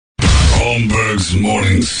Holmberg's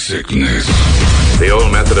morning sickness. The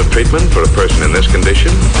old method of treatment for a person in this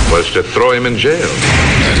condition was to throw him in jail.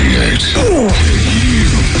 98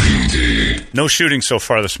 KUPD. No shooting so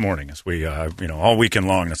far this morning, as we, all weekend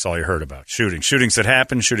long, that's all you heard about. Shootings that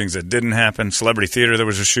happened, shootings that didn't happen. Celebrity Theater, there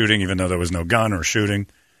was a shooting, even though there was no gun or shooting.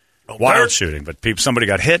 Wild shooting, but somebody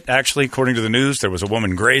got hit, actually, according to the news. There was a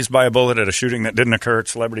woman grazed by a bullet at a shooting that didn't occur at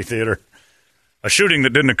Celebrity Theater. A shooting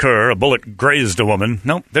that didn't occur, a bullet grazed a woman.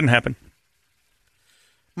 Nope, didn't happen.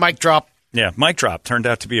 Mic drop. Yeah, mic drop. Turned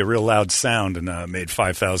out to be a real loud sound and made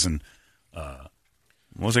 5,000, what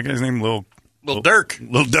was that guy's name? Lil Durk.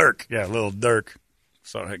 Lil Durk. Yeah, Lil Durk.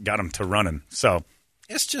 So it got him to running. So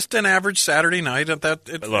it's just an average Saturday night in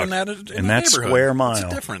that square mile. What's the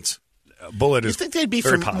difference? Bullet is you think they'd be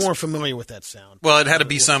more familiar with that sound? Well, it had to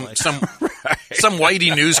be some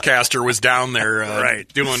whitey newscaster was down there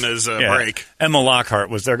doing his break. Emma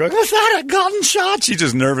Lockhart was there going, "Was that a gunshot?" She's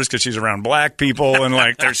just nervous because she's around black people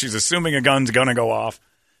and she's assuming a gun's going to go off.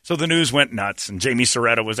 So the news went nuts, and Jamie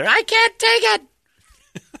Soretta was there. I can't take it.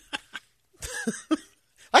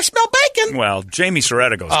 I smell bacon. Well, Jamie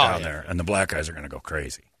Soretta goes down there, and the black guys are going to go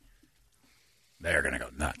crazy. They're going to go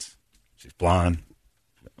nuts. She's blonde.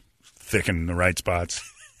 Thick in the right spots.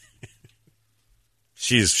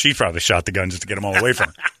 She probably shot the gun just to get them all away from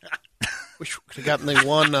her. We should have gotten the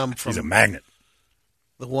one from... She's a magnet.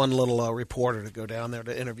 The one little reporter to go down there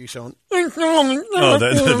to interview someone.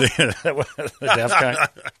 The deaf guy.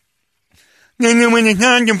 When it's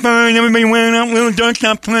time to burn, everybody went up, Little Duck,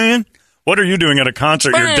 stop playing. What are you doing at a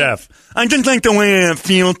concert? You're deaf. I just like the way I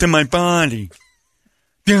feel to my body.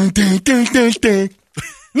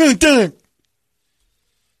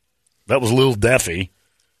 That was Lil Deffy.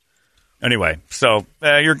 Anyway, so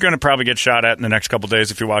you're going to probably get shot at in the next couple of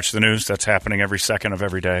days if you watch the news. That's happening every second of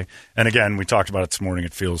every day. And again, we talked about it this morning.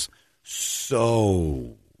 It feels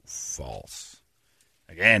so false.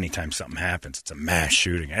 Like anytime something happens, it's a mass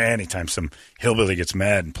shooting. Anytime some hillbilly gets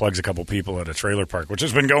mad and plugs a couple people at a trailer park, which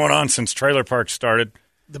has been going on since trailer parks started.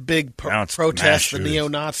 The big protest, the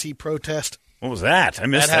neo-Nazi protest. What was that? I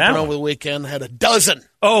missed that. That happened over the weekend. Had a dozen.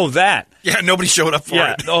 Oh, that. Yeah, nobody showed up for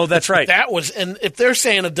it. Oh, that's right. That was, and if they're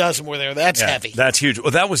saying a dozen were there, that's heavy. That's huge.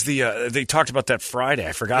 Well, that was they talked about that Friday.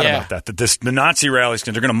 I forgot about that. The Nazi rallies,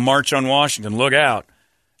 they're going to march on Washington. Look out.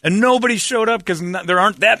 And nobody showed up because there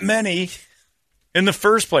aren't that many in the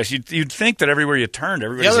first place. You'd think that everywhere you turned,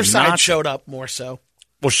 everybody. The other side showed up more so.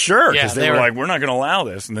 Well, sure, because they were like, we're not going to allow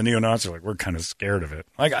this. And the neo-Nazis are like, we're kind of scared of it.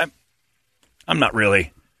 Like, I'm not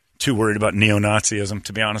really too worried about neo-Nazism,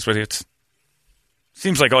 to be honest with you. It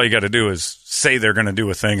seems like all you got to do is say they're going to do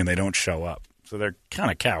a thing and they don't show up. So they're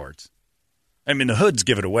kind of cowards. I mean, the hoods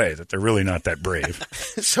give it away that they're really not that brave.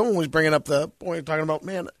 Someone was bringing up the point, talking about,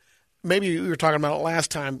 man, maybe we were talking about it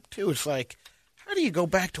last time, too. It's like, how do you go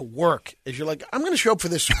back to work? Is you're like, I'm going to show up for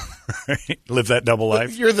this. Live that double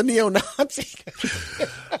life. You're the neo-Nazi.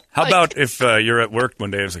 How about if you're at work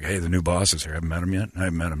one day, it's like, hey, the new boss is here. I haven't met him yet. I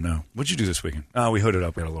haven't met him, no. What'd you do this weekend? Oh, we hooded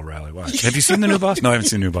up. We had a little rally. Why? Have you seen the new boss? No, I haven't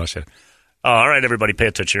seen the new boss yet. All right, everybody, pay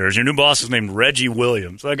attention. Your new boss is named Reggie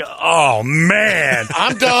Williams. Like, oh, man.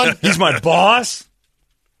 I'm done. He's my boss?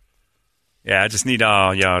 Yeah, I just need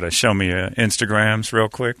y'all to show me Instagrams real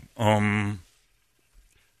quick.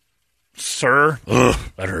 Sir? Ugh,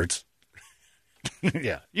 that hurts.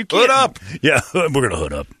 Yeah. You can't. Hood up. Yeah, we're going to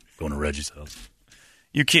hood up. Going to Reggie's house.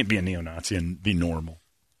 You can't be a neo-Nazi and be normal.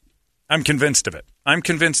 I'm convinced of it. I'm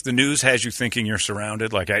convinced the news has you thinking you're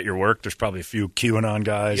surrounded. Like at your work, there's probably a few QAnon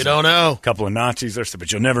guys. You don't know. A couple of Nazis there,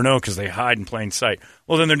 but you'll never know because they hide in plain sight.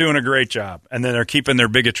 Well, then they're doing a great job. And then they're keeping their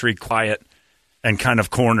bigotry quiet and kind of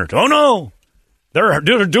cornered. Oh, no. They're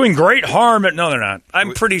doing great harm. No, they're not.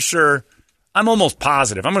 I'm pretty sure. I'm almost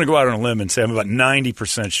positive. I'm going to go out on a limb and say I'm about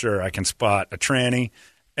 90% sure I can spot a tranny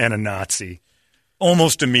and a Nazi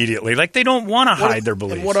almost immediately. Like, they don't want to hide their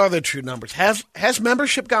beliefs. And what are the true numbers? Has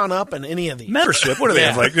membership gone up in any of these? Membership? What do they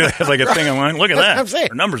have? Like a thing online? Look at that. I'm saying.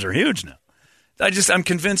 Their numbers are huge now. I'm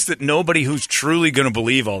convinced that nobody who's truly going to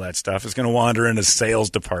believe all that stuff is going to wander into the sales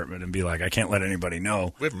department and be like, I can't let anybody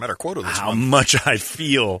know. We haven't met our quota this how month. much I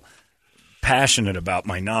feel passionate about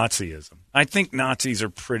my Nazism. I think Nazis are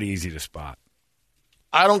pretty easy to spot.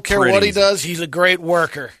 I don't care what he does. He's a great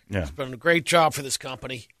worker. Yeah. He's done a great job for this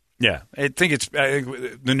company. Yeah. I think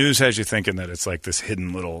the news has you thinking that it's like this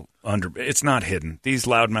hidden little it's not hidden. These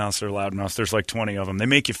loudmouths are loudmouths. There's like 20 of them. They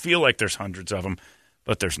make you feel like there's hundreds of them,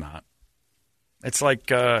 but there's not. It's like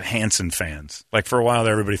Hanson fans. Like for a while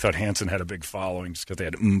there, everybody thought Hanson had a big following just because they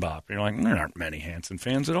had MMMBop. And you're like, there aren't many Hanson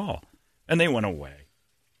fans at all. And they went away.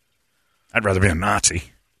 I'd rather be a Nazi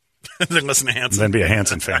than listen to Hanson. Than be a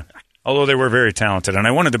Hanson fan. Although they were very talented. And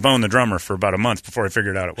I wanted to bone the drummer for about a month before I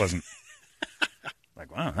figured out it wasn't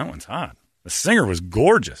like, wow, that one's hot. The singer was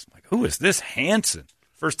gorgeous. I'm like, who is this Hanson?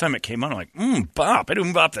 First time it came on, I'm like, bop. I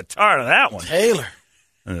didn't bop the tar of that one. Taylor.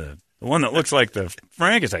 The one that looks like the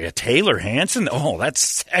Frank is like a Taylor Hanson. Oh, that's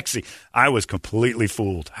sexy. I was completely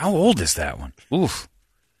fooled. How old is that one? Oof.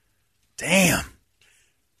 Damn.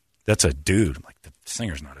 That's a dude. I'm like, the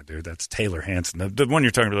singer's not a dude. That's Taylor Hanson. The one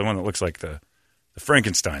you're talking about, the one that looks like the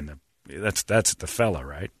Frankenstein. That's the fella,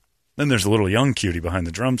 right? Then there's a little young cutie behind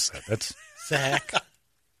the drum set. That's Zach.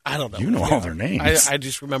 I don't know. You know all their names. I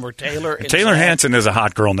just remember Taylor. And Taylor Zach. Hanson is a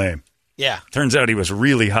hot girl name. Yeah. Turns out he was a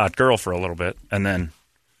really hot girl for a little bit, and then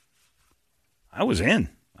I was in.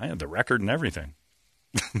 I had the record and everything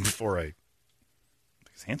before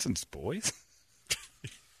these Hanson's boys.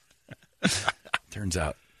 Turns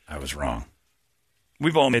out I was wrong.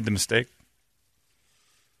 We've all made the mistake.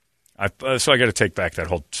 So I got to take back that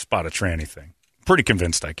whole spot of tranny thing. Pretty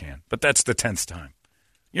convinced I can, but that's the 10th time.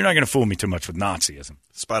 You're not going to fool me too much with Nazism.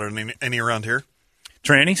 Spotted any around here?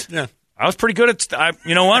 Trannies? Yeah. I was pretty good at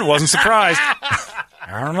you know what? Wasn't surprised.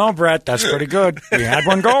 I don't know, Brett. That's pretty good. We had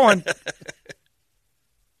one going.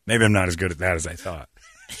 Maybe I'm not as good at that as I thought.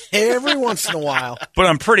 Every once in a while. But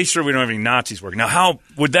I'm pretty sure we don't have any Nazis working. Now, how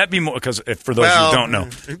would that be more? Because for those who don't know,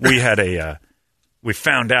 we had we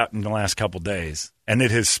found out in the last couple days, and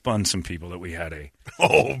it has spun some people that we had a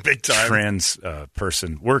big time trans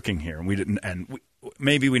person working here, and we didn't. And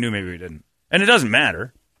maybe we knew, maybe we didn't. And it doesn't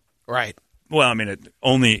matter. Right. Well, I mean,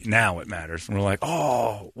 only now it matters. And we're like,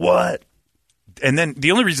 oh, what? And then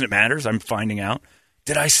the only reason it matters, I'm finding out,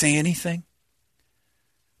 did I say anything?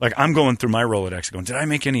 Like, I'm going through my Rolodex going, did I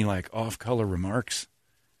make any, like, off-color remarks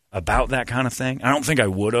about that kind of thing? I don't think I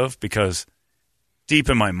would have, because deep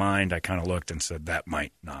in my mind, I kind of looked and said, that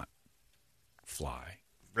might not fly.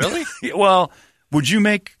 Really? Well, would you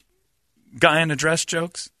make guy in a dress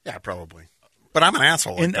jokes? Yeah, probably. But I'm an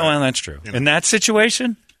asshole. Like that. Well, that's true. You know? In that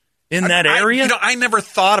situation? In that area? I never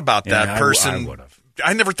thought about that person. I would have.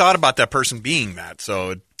 I never thought about that person being that.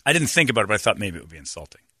 So I didn't think about it, but I thought maybe it would be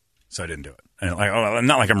insulting. So I didn't do it. And I'm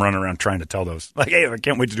not like I'm running around trying to tell those. Like, hey, I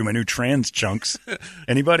can't wait to do my new trans chunks.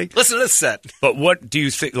 Anybody? Listen to this set. But what do you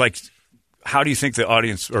think, like, how do you think the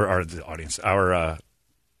audience, or the audience, our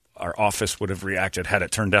office would have reacted had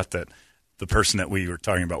it turned out that the person that we were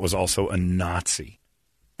talking about was also a Nazi?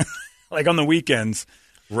 Like on the weekends,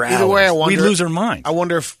 rallies, either way, I wonder, we'd lose our mind. I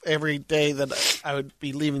wonder if every day that I would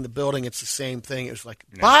be leaving the building, it's the same thing. It's like,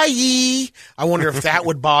 bye ye. I wonder if that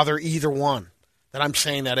would bother either one, that I'm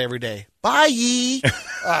saying that every day. Bye ye.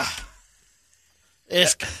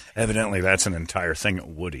 Evidently, that's an entire thing at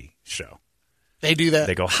Woody show. They do that.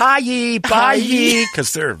 They go, hi ye, bye ye,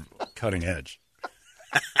 because they're cutting edge.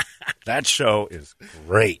 That show is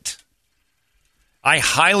great. I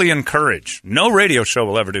highly encourage, no radio show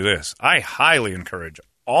will ever do this. I highly encourage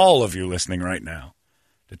all of you listening right now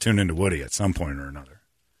to tune into Woody at some point or another,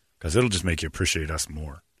 because it'll just make you appreciate us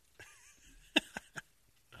more.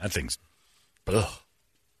 That thing's, ugh.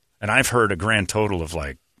 And I've heard a grand total of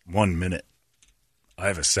like 1 minute.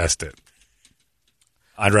 I've assessed it.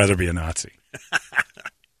 I'd rather be a Nazi.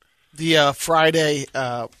 The Friday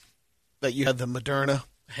that you had the Moderna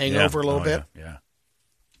hangover a little bit. Yeah.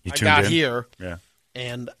 I got in? here. Yeah.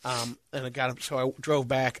 And I got, so I drove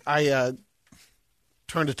back. I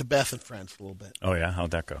turned it to Beth and Friends a little bit. Oh yeah,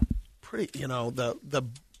 how'd that go? Pretty,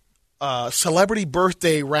 the celebrity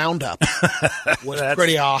birthday roundup was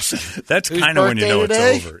pretty awesome. That's Whose kind of when you know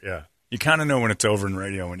birthday it's over. Yeah, you kind of know when it's over in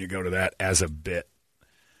radio when you go to that as a bit.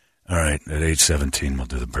 All right, at age 17, we'll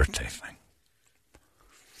do the birthday thing.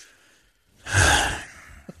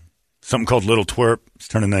 Something called Little Twerp. He's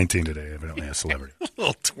turning 19 today. Evidently a celebrity.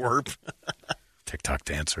 Little twerp. TikTok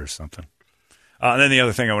dancer or something. And then the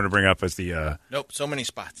other thing I want to bring up is the... Nope, so many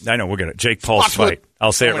spots. I know, we'll get it. Jake Paul's fight.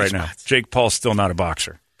 I'll say it right now. Jake Paul's still not a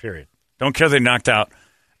boxer, period. Don't care they knocked out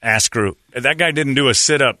Askren. That guy didn't do a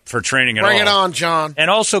sit-up for training at all. Bring it on, John. And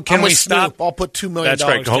also, can we stop... Snoop. I'll put $2 million That's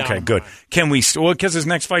right. down Okay, good. Can we... Well, because his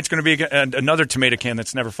next fight's going to be another tomato can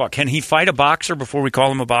that's never fought. Can he fight a boxer before we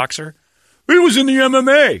call him a boxer? He was in the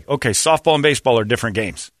MMA. Okay, softball and baseball are different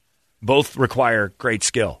games. Both require great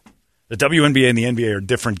skill. The WNBA and the NBA are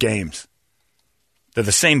different games. They're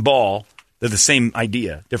the same ball. They're the same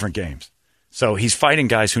idea, different games. So he's fighting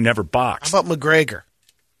guys who never boxed. How about McGregor?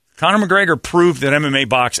 Conor McGregor proved that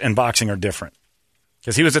MMA and boxing are different.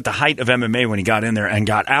 Because he was at the height of MMA when he got in there and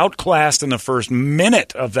got outclassed in the first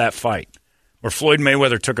minute of that fight. Where Floyd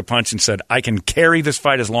Mayweather took a punch and said, I can carry this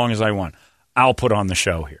fight as long as I want. I'll put on the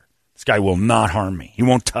show here. This guy will not harm me. He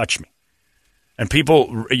won't touch me. And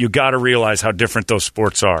people, you got to realize how different those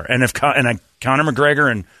sports are. And if Conor McGregor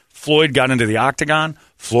and Floyd got into the octagon,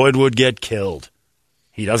 Floyd would get killed.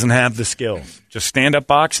 He doesn't have the skills. Just stand-up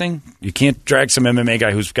boxing, you can't drag some MMA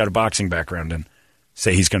guy who's got a boxing background and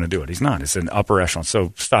say he's going to do it. He's not. It's an upper echelon.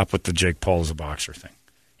 So stop with the Jake Paul as a boxer thing.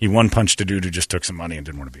 He one-punched a dude who just took some money and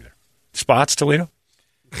didn't want to be there. Spots, Toledo?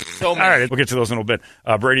 So All right, we'll get to those in a little bit.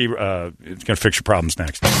 Brady is going to fix your problems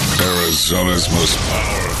next. Arizona's most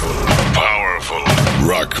powerful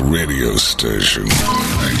rock radio station. 98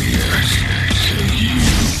 KUPD.